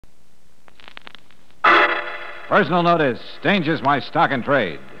Personal notice. Danger's my stock and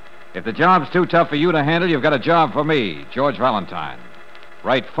trade. If the job's too tough for you to handle, you've got a job for me, George Valentine.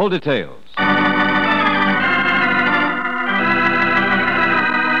 Write full details.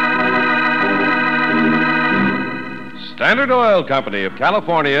 Standard Oil Company of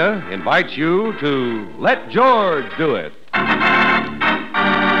California invites you to Let George Do It.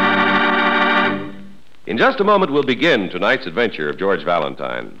 In just a moment, we'll begin tonight's adventure of George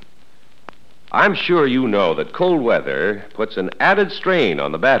Valentine. I'm sure you know that cold weather puts an added strain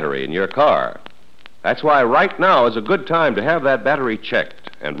on the battery in your car. That's why right now is a good time to have that battery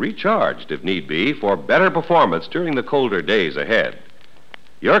checked and recharged, if need be, for better performance during the colder days ahead.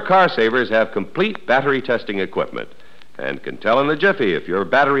 Your car savers have complete battery testing equipment and can tell in a jiffy if your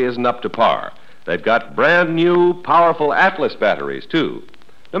battery isn't up to par. They've got brand new, powerful Atlas batteries, too.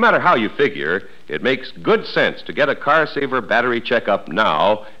 No matter how you figure, it makes good sense to get a car saver battery checkup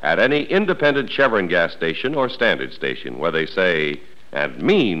now at any independent Chevron gas station or standard station where they say and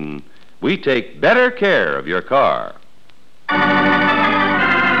mean, we take better care of your car.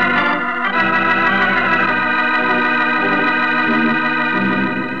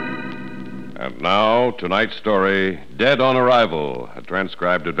 And now, tonight's story, Dead on Arrival, a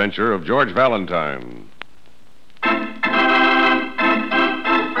transcribed adventure of George Valentine.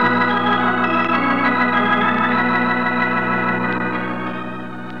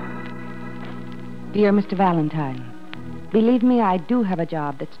 Dear Mr. Valentine, believe me, I do have a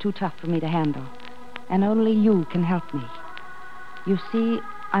job that's too tough for me to handle, and only you can help me. You see,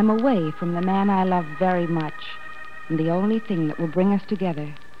 I'm away from the man I love very much, and the only thing that will bring us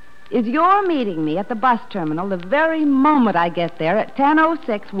together is your meeting me at the bus terminal the very moment I get there at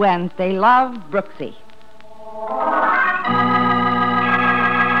 10:06 Wednesday. Love, Brooksy.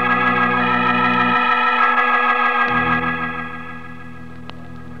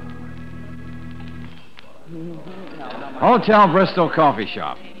 Hotel Bristol Coffee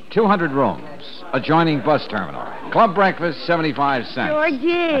Shop. 200 rooms. Adjoining bus terminal. Club breakfast, 75 cents.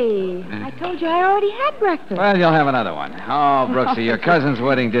 Georgie, I told you I already had breakfast. Well, you'll have another one. Oh, Brooksy, your cousin's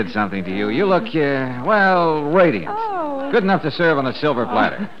wedding did something to you. You look, radiant. Oh. Good enough to serve on a silver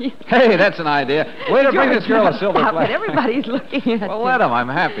platter. Hey, that's an idea. Way to bring this girl a silver Stop platter. it. Everybody's looking at Well, you. let him. I'm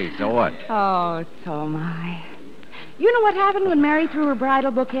happy. So what? Oh, so am I. You know what happened when Mary threw her bridal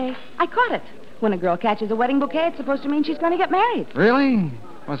bouquet? I caught it. When a girl catches a wedding bouquet, it's supposed to mean she's going to get married. Really?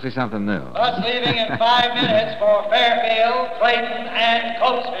 Must be something new. Bus leaving in 5 minutes for Fairfield, Clayton, and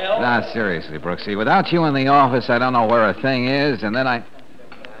Coatesville. Now, seriously, Brooksy, without you in the office, I don't know where a thing is, and then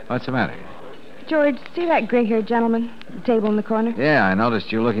What's the matter? George, see that gray-haired gentleman at the table in the corner? Yeah, I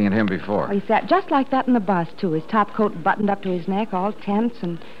noticed you looking at him before. Well, he sat just like that in the bus, too. His top coat buttoned up to his neck, all tense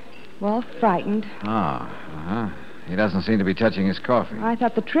and, well, frightened. Oh, uh-huh. He doesn't seem to be touching his coffee. I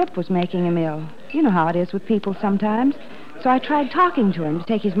thought the trip was making him ill. You know how it is with people sometimes. So I tried talking to him to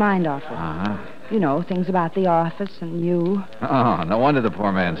take his mind off it. Uh-huh. You know, things about the office and you. Oh, no wonder the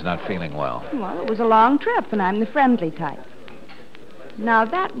poor man's not feeling well. Well, it was a long trip, and I'm the friendly type. Now,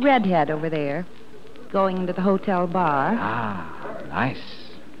 that redhead over there, going into the hotel bar. Ah, nice.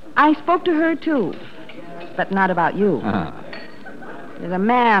 I spoke to her, too, but not about you. Uh-huh. There's a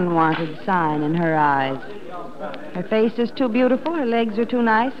man-wanted sign in her eyes. Her face is too beautiful, her legs are too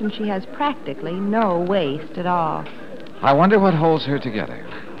nice, and she has practically no waist at all. I wonder what holds her together.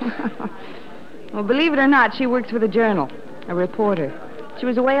 Well, believe it or not, she works for the Journal, a reporter. She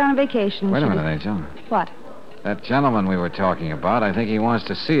was away on a vacation. Wait a minute, Angel. What? That gentleman we were talking about, I think he wants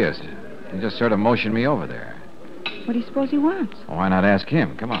to see us. He just sort of motioned me over there. What do you suppose he wants? Well, why not ask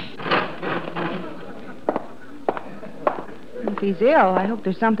him? Come on. If he's ill, I hope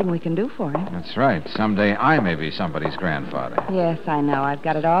there's something we can do for him. That's right. Someday I may be somebody's grandfather. Yes, I know. I've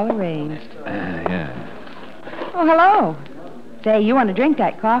got it all arranged. Yeah. Oh, hello. Say, you want to drink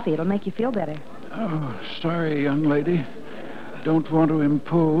that coffee. It'll make you feel better. Oh, sorry, young lady. Don't want to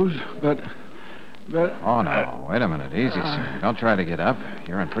impose, but... Oh, no. Wait a minute. Easy, sir. Don't try to get up.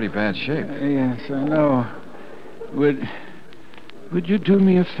 You're in pretty bad shape. Yes, I know. Would you do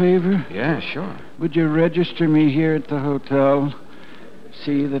me a favor? Yeah, sure. Would you register me here at the hotel?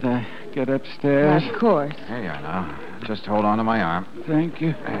 See that I get upstairs? Of course. Here you are now. Just hold on to my arm. Thank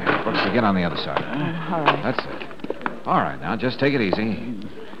you. Hey, Brooksy, get on the other side. All right. That's it. All right, now, just take it easy.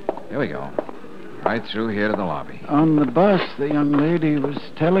 Here we go. Right through here to the lobby. On the bus, the young lady was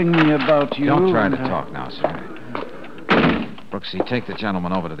telling me about you. Don't try to talk now, sir. Brooksy, take the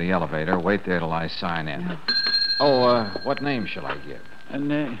gentleman over to the elevator. Wait there till I sign in. Oh, what name shall I give? A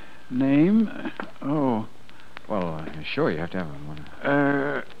name? Oh. Well, sure, you have to have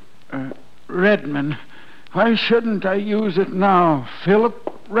one. Redmond. Why shouldn't I use it now?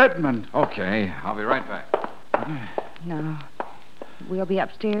 Philip Redmond. Okay, I'll be right back. No. We'll be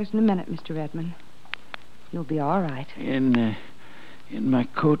upstairs in a minute, Mr. Redmond. You'll be all right. In my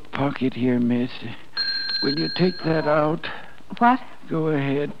coat pocket here, miss. Will you take that out? What? Go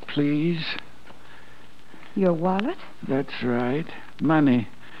ahead, please. Your wallet? That's right. Money.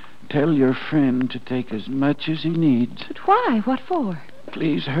 Tell your friend to take as much as he needs. But why? What for?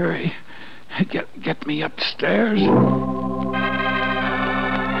 Please hurry. Get me upstairs.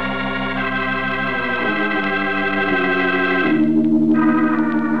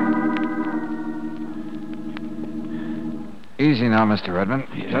 Easy now, Mr. Redmond.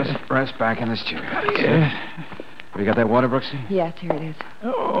 Yeah. Just rest back in this chair. Yeah. Have you got that water, Brooksy? Yes, here it is.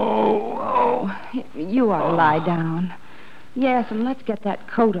 Oh. You ought to lie down. Yes, and let's get that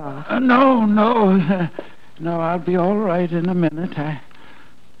coat off. No. No, I'll be all right in a minute. I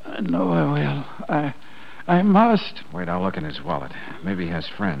know I will. I must. Wait, I'll look in his wallet. Maybe he has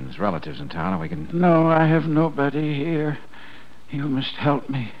friends, relatives in town, and we can... No, I have nobody here. You must help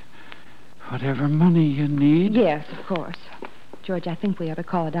me. Whatever money you need. Yes, of course. George, I think we ought to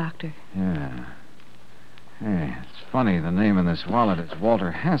call a doctor. Yeah. Hey, it's funny. The name in this wallet is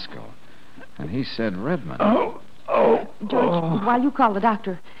Walter Haskell. And he said Redmond. Oh. George, while you call the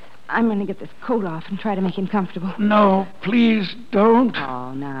doctor, I'm going to get this coat off and try to make him comfortable. No, please don't.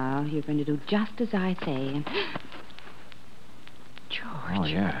 Oh, now, you're going to do just as I say. And... George. Oh,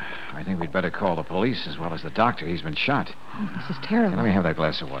 yeah. I think we'd better call the police as well as the doctor. He's been shot. Oh, this is terrible. Let me have that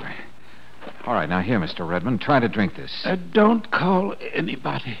glass of water. All right, now here, Mr. Redmond. Try to drink this. Don't call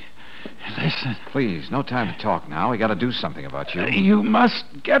anybody. Listen. Please, no time to talk now. We got to do something about you. You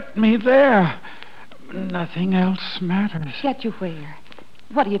must get me there. Nothing else matters. Get you where?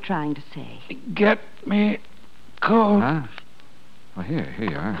 What are you trying to say? Get me coat. Huh? Well, here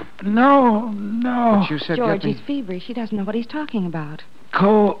you are. No. But you said George, get me... he's feverish. He doesn't know what he's talking about.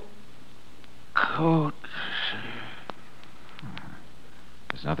 Coat.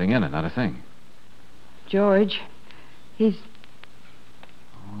 There's nothing in it, not a thing. George, he's...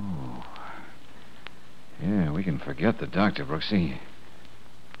 Oh. Yeah, we can forget the doctor, Brooksy.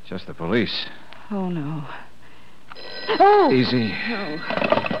 Just the police. Oh, no. Oh! Easy. Oh.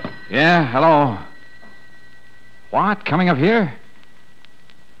 Yeah, hello. What? Coming up here?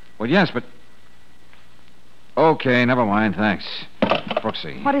 Well, yes, but... Okay, never mind, thanks.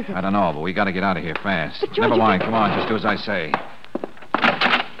 Brooksy. What is it? I don't know, but we got to get out of here fast. But, George, never you mind, can't- come on, just do as I say.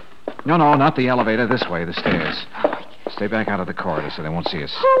 No, not the elevator. This way, the stairs. Stay back out of the corridor so they won't see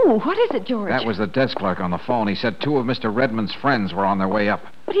us. Oh, what is it, George? That was the desk clerk on the phone. He said 2 of Mr. Redmond's friends were on their way up.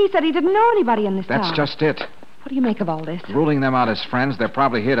 But he said he didn't know anybody in this town. That's just it. What do you make of all this? Ruling them out as friends, they're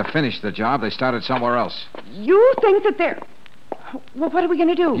probably here to finish the job. They started somewhere else. You think that they're... Well, what are we going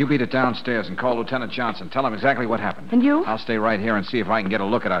to do? You beat it downstairs and call Lieutenant Johnson. Tell him exactly what happened. And you? I'll stay right here and see if I can get a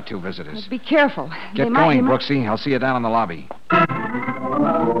look at our 2 visitors. Be careful. Get going, Brooksy. I'll see you down in the lobby.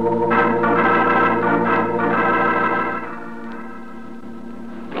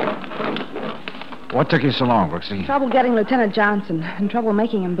 What took you so long, Brooksy? Trouble getting Lieutenant Johnson and trouble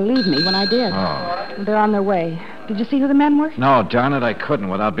making him believe me when I did. Oh. They're on their way. Did you see who the men were? No, darn it, I couldn't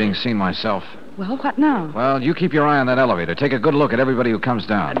without being seen myself. Well, what now? Well, you keep your eye on that elevator. Take a good look at everybody who comes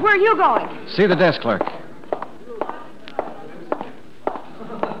down. Where are you going? See the desk clerk.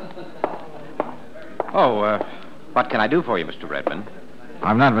 Oh, what can I do for you, Mr. Redmond?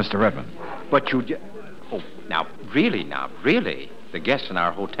 I'm not Mr. Redmond. But you... Oh, now, really. The guests in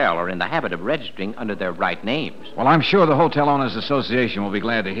our hotel are in the habit of registering under their right names. Well, I'm sure the Hotel Owners Association will be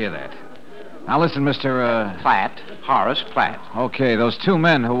glad to hear that. Now, listen, Mr. Platt, Horace Platt. Okay, those 2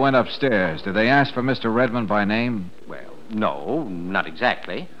 men who went upstairs, did they ask for Mr. Redmond by name? Well, no, not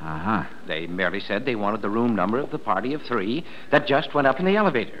exactly. Uh-huh. They merely said they wanted the room number of the party of 3 that just went up in the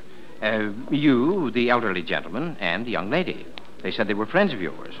elevator. You, the elderly gentleman, and the young lady. They said they were friends of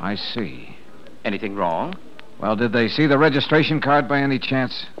yours. I see. Anything wrong? Well, did they see the registration card by any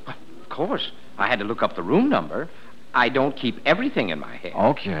chance? Of course. I had to look up the room number. I don't keep everything in my head.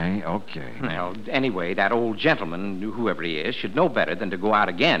 Okay. Well, anyway, that old gentleman, whoever he is, should know better than to go out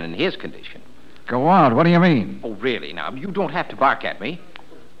again in his condition. Go out? What do you mean? Oh, really? Now, you don't have to bark at me.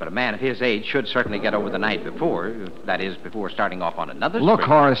 But a man of his age should certainly get over the night before. That is, before starting off on another Look, spree.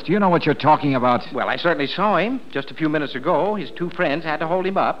 Horace, do you know what you're talking about? Well, I certainly saw him just a few minutes ago. His 2 friends had to hold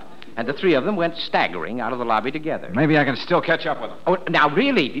him up, and the 3 of them went staggering out of the lobby together. Maybe I can still catch up with them. Oh, now,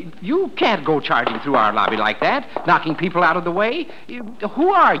 really, you can't go charging through our lobby like that, knocking people out of the way. Who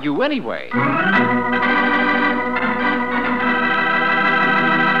are you, anyway?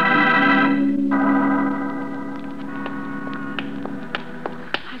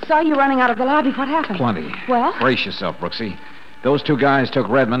 I saw you running out of the lobby. What happened? Plenty. Well? Brace yourself, Brooksy. Those two guys took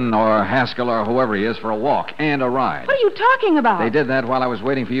Redmond or Haskell or whoever he is for a walk and a ride. What are you talking about? They did that while I was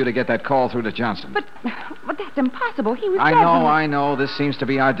waiting for you to get that call through to Johnson. But that's impossible. He was I know. This seems to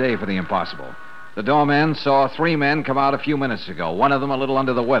be our day for the impossible. The doorman saw 3 men come out a few minutes ago, one of them a little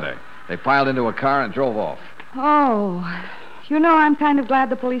under the weather. They piled into a car and drove off. Oh, I'm kind of glad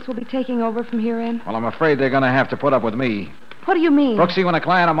the police will be taking over from here in. Well, I'm afraid they're going to have to put up with me. What do you mean? Brooksy, when a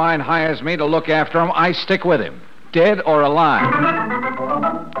client of mine hires me to look after him, I stick with him. Dead or alive.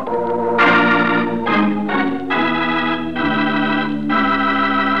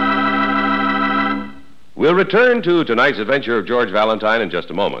 We'll return to tonight's adventure of George Valentine in just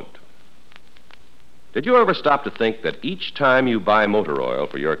a moment. Did you ever stop to think that each time you buy motor oil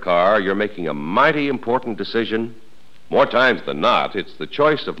for your car, you're making a mighty important decision? More times than not, it's the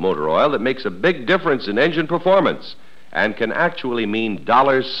choice of motor oil that makes a big difference in engine performance and can actually mean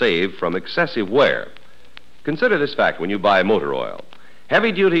dollars saved from excessive wear. Consider this fact when you buy motor oil.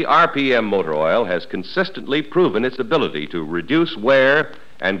 Heavy-duty RPM motor oil has consistently proven its ability to reduce wear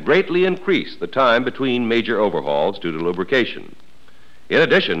and greatly increase the time between major overhauls due to lubrication. In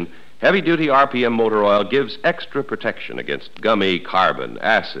addition, heavy-duty RPM motor oil gives extra protection against gummy, carbon,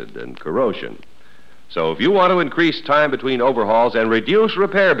 acid, and corrosion. So if you want to increase time between overhauls and reduce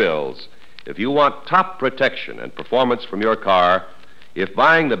repair bills, if you want top protection and performance from your car, if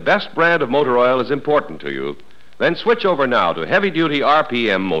buying the best brand of motor oil is important to you, then switch over now to heavy-duty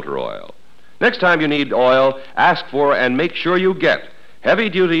RPM motor oil. Next time you need oil, ask for and make sure you get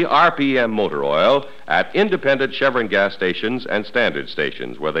heavy-duty RPM motor oil at independent Chevron gas stations and standard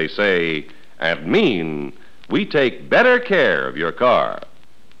stations where they say and mean, we take better care of your car.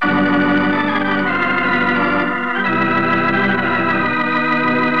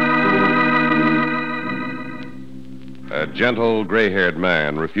 A gentle, gray-haired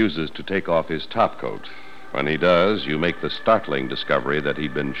man refuses to take off his topcoat. When he does, you make the startling discovery that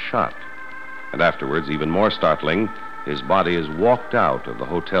he'd been shot. And afterwards, even more startling, his body is walked out of the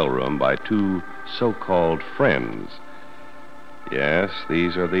hotel room by 2 so-called friends. Yes,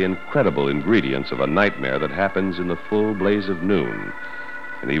 these are the incredible ingredients of a nightmare that happens in the full blaze of noon.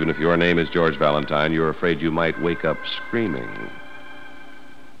 And even if your name is George Valentine, you're afraid you might wake up screaming.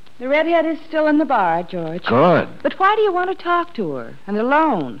 The redhead is still in the bar, George. Good. But why do you want to talk to her? And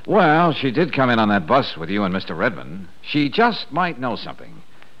alone? Well, she did come in on that bus with you and Mr. Redmond. She just might know something.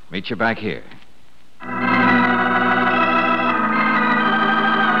 Meet you back here.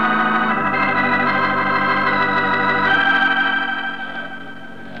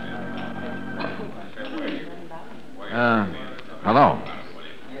 Hello.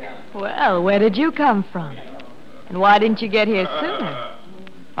 Well, where did you come from? And why didn't you get here sooner?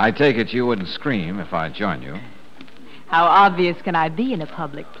 I take it you wouldn't scream if I joined you. How obvious can I be in a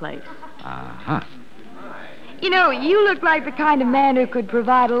public place? Uh-huh. You look like the kind of man who could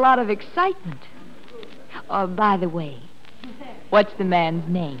provide a lot of excitement. Oh, by the way, What's the man's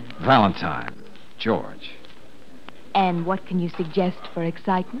name? Valentine. George. And what can you suggest for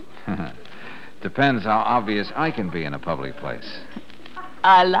excitement? Depends how obvious I can be in a public place.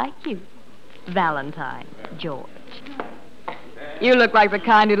 I like you, Valentine, George. You look like the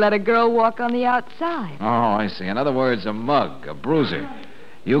kind who'd let a girl walk on the outside. Oh, I see. In other words, a mug, a bruiser.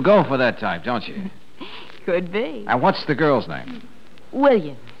 You go for that type, don't you? Could be. And what's the girl's name?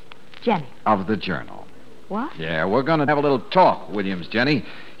 Williams. Jenny. Of the Journal. What? Yeah, we're going to have a little talk, Williams, Jenny.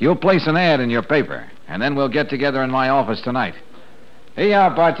 You'll place an ad in your paper, and then we'll get together in my office tonight. Here you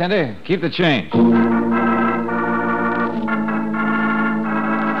are, bartender. Keep the change.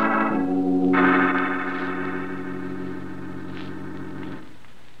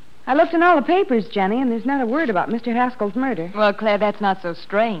 I looked in all the papers, Jenny, and there's not a word about Mr. Haskell's murder. Well, Claire, that's not so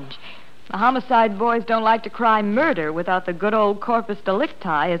strange. The homicide boys don't like to cry murder without the good old corpus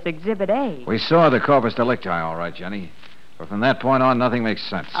delicti as Exhibit A. We saw the corpus delicti, all right, Jenny. But from that point on, nothing makes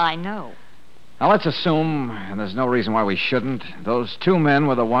sense. I know. Now, let's assume, and there's no reason why we shouldn't, those 2 men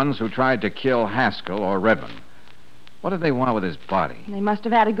were the ones who tried to kill Haskell or Redmond. What did they want with his body? They must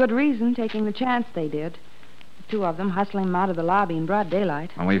have had a good reason, taking the chance they did. The 2 of them hustling him out of the lobby in broad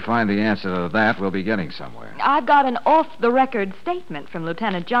daylight. When we find the answer to that, we'll be getting somewhere. I've got an off-the-record statement from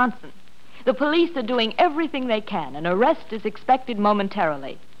Lieutenant Johnson. The police are doing everything they can. An arrest is expected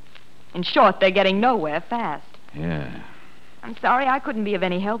momentarily. In short, they're getting nowhere fast. Yeah. I'm sorry I couldn't be of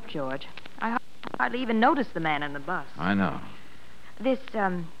any help, George. I hardly even noticed the man in the bus. I know. This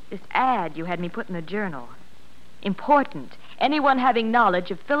ad you had me put in the Journal. Important. Anyone having knowledge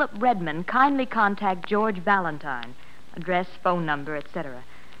of Philip Redmond, kindly contact George Valentine. Address, phone number, etc.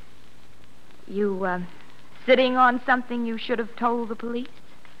 You, sitting on something you should have told the police?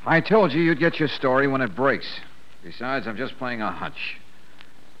 I told you you'd get your story when it breaks. Besides, I'm just playing a hunch.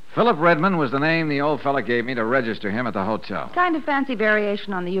 Philip Redmond was the name the old fella gave me to register him at the hotel. Kind of fancy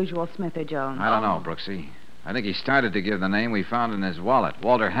variation on the usual Smith or Jones. I don't know, Brooksy. I think he started to give the name we found in his wallet,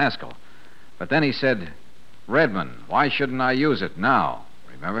 Walter Haskell. But then he said, Redmond, why shouldn't I use it now?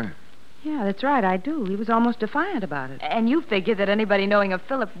 Remember? Yeah, that's right, I do. He was almost defiant about it. And you figure that anybody knowing of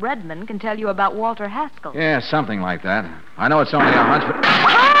Philip Redmond can tell you about Walter Haskell. Yeah, something like that. I know it's only a hunch, but...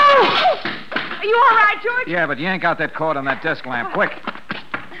 Oh! Are you all right, George? Yeah, but yank out that cord on that desk lamp, quick.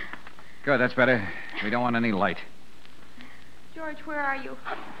 Good, that's better. We don't want any light. George, where are you?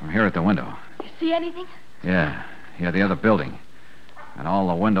 I'm here at the window. You see anything? Yeah, the other building. And all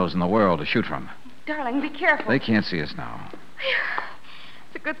the windows in the world to shoot from. Darling, be careful. They can't see us now.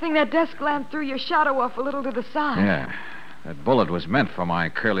 It's a good thing that desk lamp threw your shadow off a little to the side. Yeah, that bullet was meant for my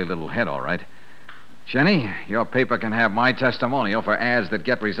curly little head, all right. Jenny, your paper can have my testimonial for ads that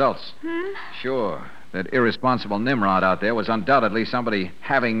get results. Sure. That irresponsible Nimrod out there was undoubtedly somebody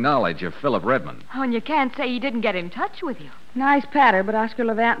having knowledge of Philip Redmond. Oh, and you can't say he didn't get in touch with you. Nice patter, but Oscar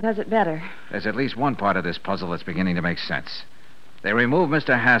Levant does it better. There's at least one part of this puzzle that's beginning to make sense. They removed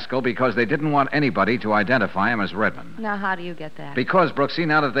Mr. Haskell because they didn't want anybody to identify him as Redmond. Now, how do you get that? Because, Brooksy,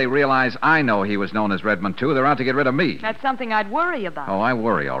 now that they realize I know he was known as Redmond, too, they're out to get rid of me. That's something I'd worry about. Oh, I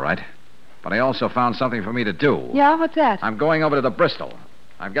worry, all right. But I also found something for me to do. Yeah, what's that? I'm going over to the Bristol.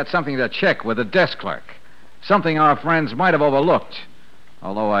 I've got something to check with the desk clerk. Something our friends might have overlooked,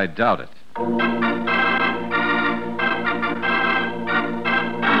 although I doubt it.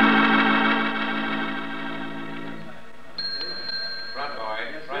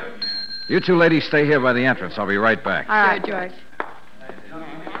 You two ladies stay here by the entrance. I'll be right back. All right, George.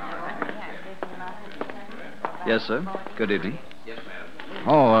 Yes, sir. Good evening.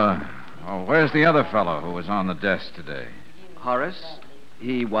 Oh, where's the other fellow who was on the desk today? Horace,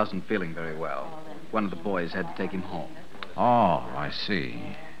 he wasn't feeling very well. One of the boys had to take him home. Oh, I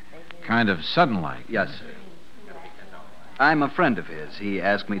see. Kind of sudden-like. Yes, sir. I'm a friend of his. He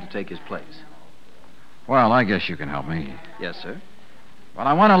asked me to take his place. Well, I guess you can help me. Yes, sir. Well,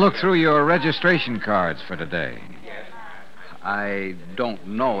 I want to look through your registration cards for today. I don't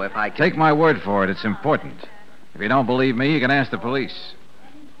know if I can... Take my word for it. It's important. If you don't believe me, you can ask the police.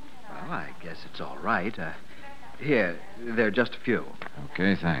 Well, I guess it's all right. Here, there are just a few.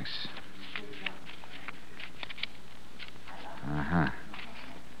 Okay, thanks. Uh-huh.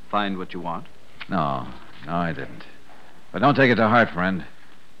 Find what you want? No, I didn't. But don't take it to heart, friend.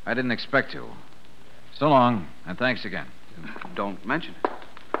 I didn't expect to. So long, and thanks again. Don't mention it.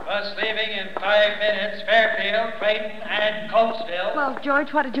 Bus leaving in 5 minutes, Fairfield, Clayton, and Coatesville. Well,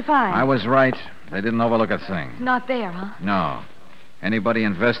 George, what did you find? I was right. They didn't overlook a thing. Not there, huh? No. Anybody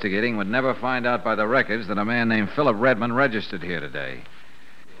investigating would never find out by the records that a man named Philip Redmond registered here today.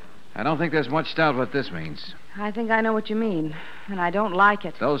 I don't think there's much doubt what this means. I think I know what you mean, and I don't like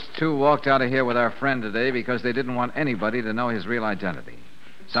it. Those two walked out of here with our friend today because they didn't want anybody to know his real identity.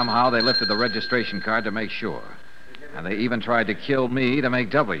 Somehow they lifted the registration card to make sure. And they even tried to kill me to make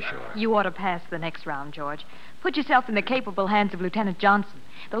doubly sure. You ought to pass the next round, George. Put yourself in the capable hands of Lieutenant Johnson.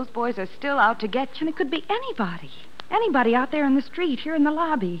 Those boys are still out to get you. And it could be anybody. Anybody out there in the street, here in the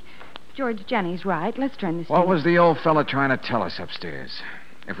lobby. George, Jenny's right. Let's turn this What in. was the old fella trying to tell us upstairs?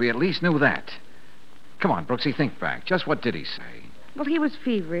 If we at least knew that. Come on, Brooksy, think back. Just what did he say? Well, he was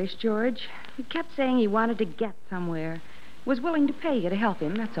feverish, George. He kept saying he wanted to get somewhere. Was willing to pay you to help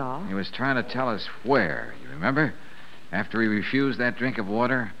him, that's all. He was trying to tell us where, you remember? After he refused that drink of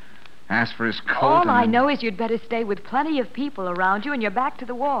water, asked for his coat. All I know is you'd better stay with plenty of people around you and your back to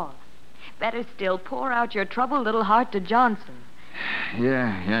the wall. Better still, pour out your troubled little heart to Johnson.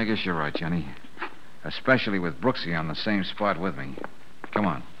 Yeah, I guess you're right, Jenny. Especially with Brooksy on the same spot with me. Come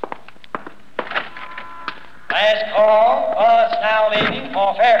on. Last call, bus now leaving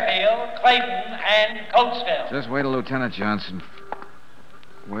for Fairfield, Clayton, and Coatesville. Just wait till Lieutenant Johnson.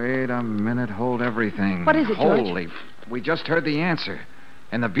 Wait a minute. Hold everything. What is it, George? Holy. We just heard the answer.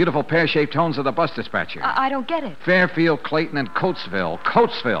 In the beautiful pear-shaped tones of the bus dispatcher. I don't get it. Fairfield, Clayton, and Coatesville.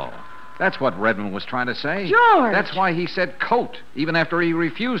 Coatesville. That's what Redmond was trying to say. George! That's why he said coat, even after he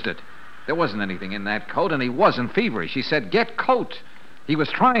refused it. There wasn't anything in that coat, and he wasn't feverish. He said, get coat. He was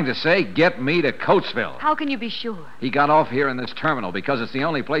trying to say, get me to Coatesville. How can you be sure? He got off here in this terminal because it's the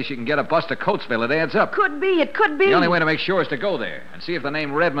only place you can get a bus to Coatesville. It adds up. Could be. It could be. The only way to make sure is to go there and see if the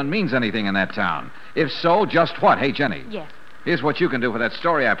name Redmond means anything in that town. If so, just what? Hey, Jenny. Yes. Here's what you can do for that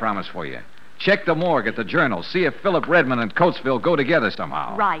story I promised for you. Check the morgue at the Journal. See if Philip Redmond and Coatesville go together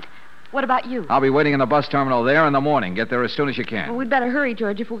somehow. Right. What about you? I'll be waiting in the bus terminal there in the morning. Get there as soon as you can. Well, we'd better hurry,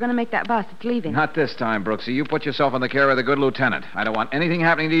 George, if we're going to make that bus. It's leaving. Not this time, Brooksy. You put yourself in the care of the good lieutenant. I don't want anything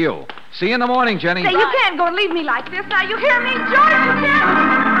happening to you. See you in the morning, Jenny. Say, you can't go and leave me like this. Now, you hear me, George? You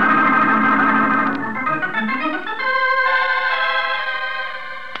can't.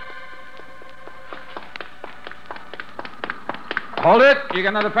 Hold it. You got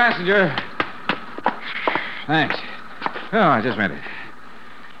another passenger. Thanks. Oh, I just made it.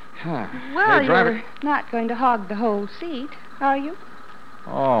 Well, Hey, driver. you're not going to hog the whole seat, are you?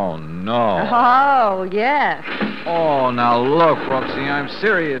 Oh, no. Oh, yes. Oh, now look, Brooksy. I'm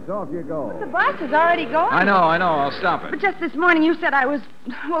serious. Off you go. The bus is already going. I know. I'll stop But it. just this morning you said I was,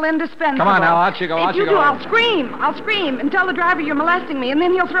 well, indispensable. Come on now, out you go, If you do, I'll scream and tell the driver you're molesting me, and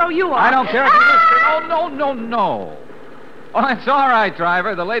then he'll throw you off. I don't care if you do. Oh, no. Oh, that's all right,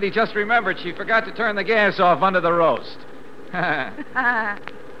 driver. The lady just remembered she forgot to turn the gas off under the roast.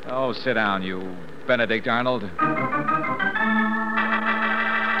 Oh, sit down, you Benedict Arnold.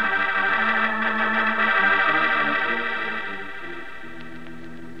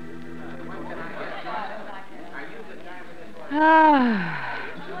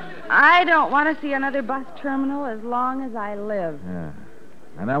 I don't want to see another bus terminal as long as I live. Yeah.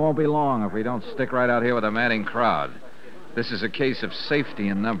 And that won't be long if we don't stick right out here with a madding crowd. This is a case of safety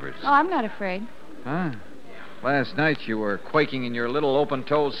in numbers. Oh, I'm not afraid. Huh? Last night you were quaking in your little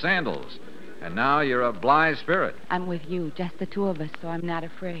open-toed sandals. And now you're a blithe spirit. I'm with you, just the two of us, so I'm not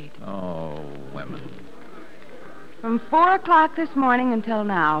afraid. Oh, women. From 4 o'clock this morning until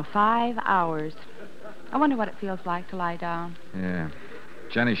now, 5 hours. I wonder what it feels like to lie down. Yeah.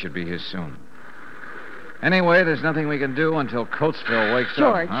 Jenny should be here soon. Anyway, there's nothing we can do until Coatesville wakes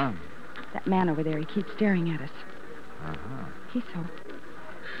George. up. That man over there, he keeps staring at us. Uh-huh. He's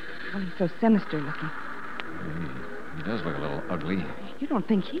so sinister looking. He does look a little ugly. You don't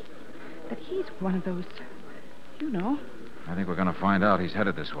think that he's one of those, you know. I think we're going to find out. He's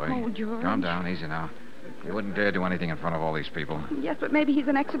headed this way. Oh, George. Calm down. Easy now. You wouldn't dare do anything in front of all these people. Yes, but maybe he's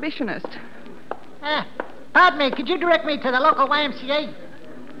an exhibitionist. Pardon me, could you direct me to the local YMCA?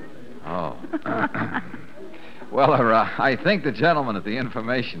 Oh. Well, I think the gentleman at the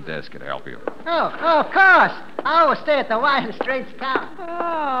information desk could help you. Oh, of course. I always stay at the Wine Straits Town.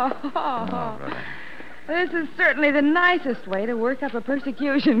 Oh, brother. This is certainly the nicest way to work up a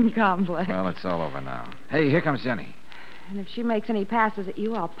persecution complex. Well, it's all over now. Hey, here comes Jenny. And if she makes any passes at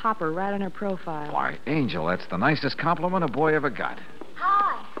you, I'll pop her right on her profile. Why, Angel, that's the nicest compliment a boy ever got.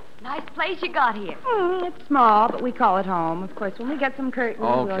 Hi. Nice place you got here. It's small, but we call it home. Of course, when we get some curtains,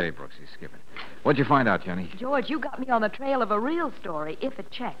 Okay, Brooksy, skip it. What'd you find out, Jenny? George, you got me on the trail of a real story, if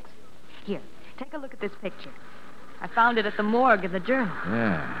it checks. Here, take a look at this picture. I found it at the morgue in the Journal.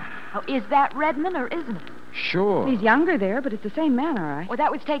 Yeah. Oh, is that Redmond or isn't it? Sure. He's younger there, but it's the same man, all right. Well,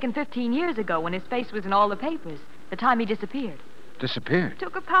 that was taken 15 years ago when his face was in all the papers, the time he disappeared. Disappeared?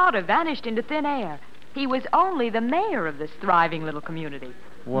 Took a powder, vanished into thin air. He was only the mayor of this thriving little community.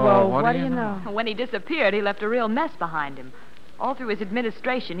 Well, what do you know? When he disappeared, he left a real mess behind him. All through his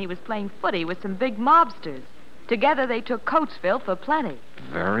administration, he was playing footy with some big mobsters. Together, they took Coatesville for plenty.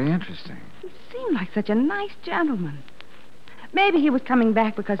 Very interesting. He seemed like such a nice gentleman. Maybe he was coming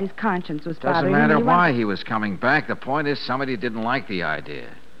back because his conscience was bothering him. Doesn't matter He why he was coming back. The point is somebody didn't like the idea.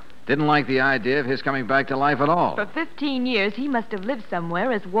 Didn't like the idea of his coming back to life at all. For 15 years, he must have lived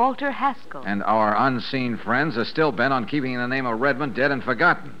somewhere as Walter Haskell. And our unseen friends are still bent on keeping the name of Redmond dead and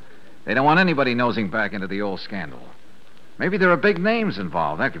forgotten. They don't want anybody nosing back into the old scandal. Maybe there are big names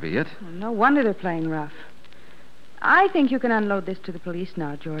involved. That could be it. Well, no wonder they're playing rough. I think you can unload this to the police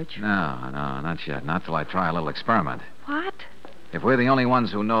now, George. No, not yet. Not till I try a little experiment. What? If we're the only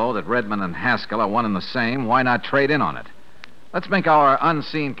ones who know that Redmond and Haskell are one and the same, why not trade in on it? Let's make our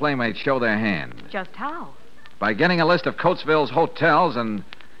unseen playmates show their hand. Just how? By getting a list of Coatesville's hotels and,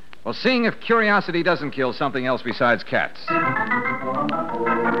 well, seeing if curiosity doesn't kill something else besides cats.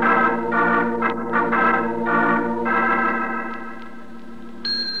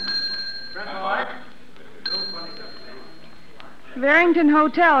 Barrington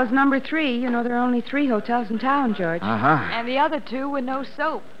Hotel is number 3. You know, there are only 3 hotels in town, George. Uh-huh. And the other 2 were no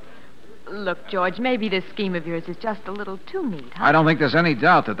soap. Look, George, maybe this scheme of yours is just a little too neat, huh? I don't think there's any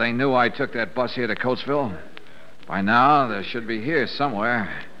doubt that they knew I took that bus here to Coatesville. By now, they should be here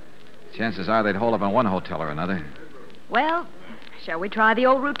somewhere. Chances are they'd hold up in one hotel or another. Well, shall we try the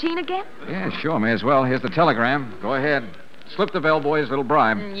old routine again? Yeah, sure, may as well. Here's the telegram. Go ahead. Slip the bellboy's little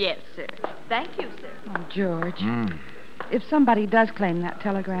bribe. Yes, sir. Thank you, sir. Oh, George. Mm. If somebody does claim that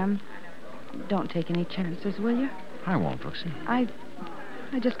telegram, don't take any chances, will you? I won't, Brooksy. I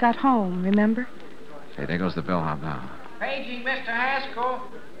just got home, remember? Hey, there goes the bellhop now. Paging Mr. Haskell.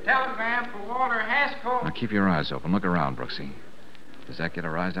 telegram for Walter Haskell. Now, keep your eyes open. Look around, Brooksy. Does that get a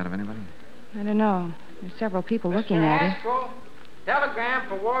rise out of anybody? I don't know. There's several people looking Mr. at it. Haskell, telegram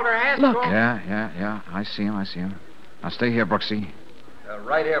for Walter Haskell. Look. Yeah. I see him. Now, stay here, Brooksy.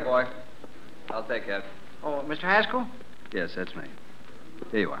 Right here, boy. I'll take that. Oh, Mr. Haskell? Yes, that's me.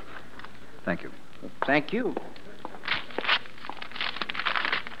 Here you are. Thank you. Thank you.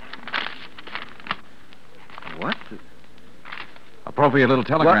 What? Appropriate little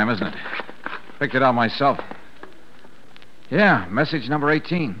telegram, isn't it? Picked it out myself. Yeah, message number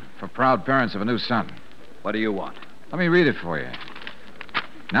 18 for proud parents of a new son. What do you want? Let me read it for you.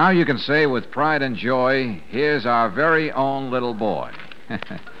 Now you can say with pride and joy, here's our very own little boy.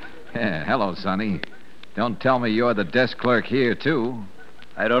 Yeah, hello, Sonny. Don't tell me you're the desk clerk here, too.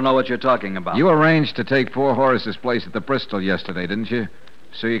 I don't know what you're talking about. You arranged to take poor Horace's place at the Bristol yesterday, didn't you?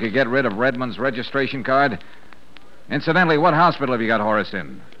 So you could get rid of Redmond's registration card? Incidentally, what hospital have you got Horace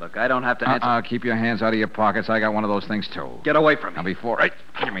in? Look, I don't have to answer. Keep your hands out of your pockets. I got one of those things, too. Get away from me. Now, before I...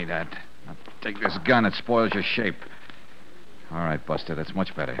 Give me that. Now, take this gun. It spoils your shape. All right, Buster, that's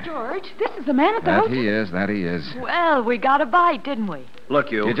much better. George, this is the man at the hotel. That he is. Well, we got a bite, didn't we?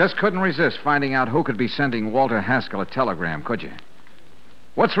 Look, You just couldn't resist finding out who could be sending Walter Haskell a telegram, could you?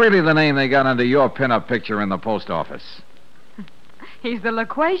 What's really the name they got under your pinup picture in the post office? He's the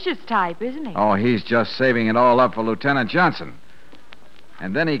loquacious type, isn't he? Oh, he's just saving it all up for Lieutenant Johnson.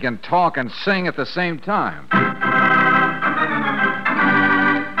 And then he can talk and sing at the same time.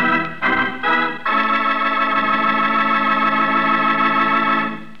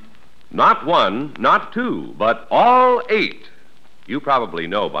 Not one, not two, but all 8. You probably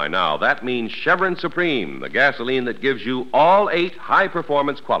know by now that means Chevron Supreme, the gasoline that gives you all 8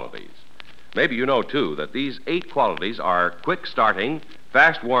 high-performance qualities. Maybe you know, too, that these 8 qualities are quick starting,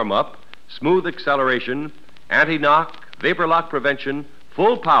 fast warm-up, smooth acceleration, anti-knock, vapor lock prevention,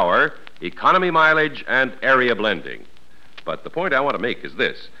 full power, economy mileage, and area blending. But the point I want to make is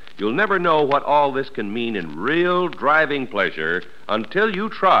this. You'll never know what all this can mean in real driving pleasure until you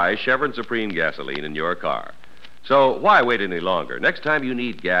try Chevron Supreme gasoline in your car. So why wait any longer? Next time you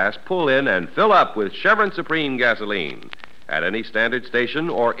need gas, pull in and fill up with Chevron Supreme gasoline at any standard station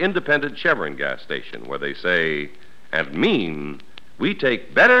or independent Chevron gas station where they say and mean, we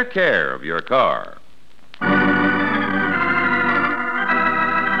take better care of your car.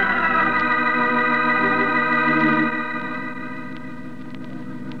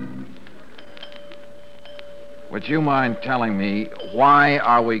 Would you mind telling me why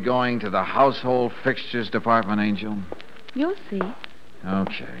are we going to the household fixtures department, Angel? You'll see.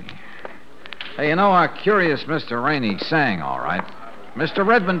 Okay. Hey, you know, our curious Mr. Rainey sang all right. Mr.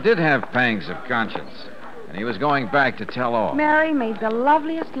 Redmond did have pangs of conscience, and he was going back to tell all. Mary made the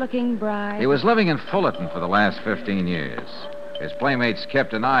loveliest looking bride. He was living in Fullerton for the last 15 years. His playmates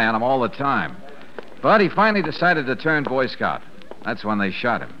kept an eye on him all the time. But he finally decided to turn Boy Scout. That's when they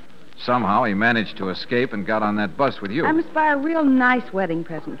shot him. Somehow he managed to escape and got on that bus with you. I must buy a real nice wedding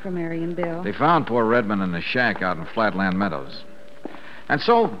present for Mary and Bill. They found poor Redmond in the shack out in Flatland Meadows. And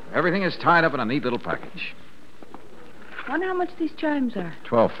so, everything is tied up in a neat little package. Wonder how much these chimes are.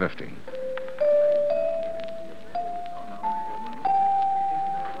 $12.50.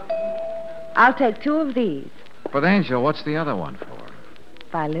 I'll take 2 of these. But, Angel, what's the other one for?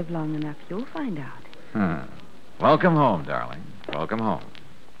 If I live long enough, you'll find out. Welcome home, darling. Welcome home.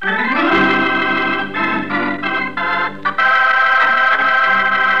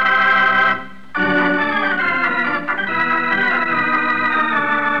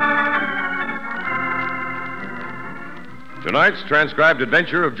 Tonight's transcribed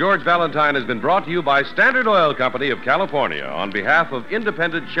adventure of George Valentine has been brought to you by Standard Oil Company of California on behalf of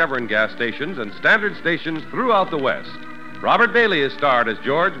independent Chevron gas stations and standard stations throughout the West. Robert Bailey is starred as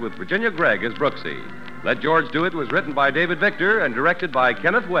George with Virginia Gregg as Brooksy. Let George Do It was written by David Victor and directed by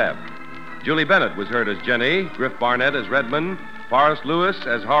Kenneth Webb. Julie Bennett was heard as Jenny, Griff Barnett as Redmond, Forrest Lewis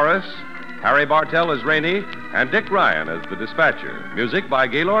as Horace, Harry Bartell as Rainey, and Dick Ryan as the dispatcher. Music by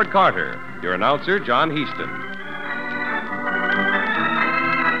Gaylord Carter. Your announcer, John Heaston.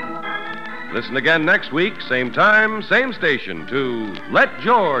 Listen again next week, same time, same station, to Let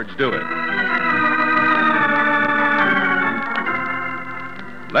George Do It.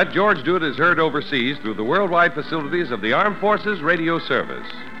 Let George Do It is heard overseas through the worldwide facilities of the Armed Forces Radio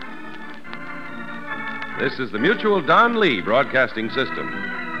Service. This is the Mutual Don Lee Broadcasting System.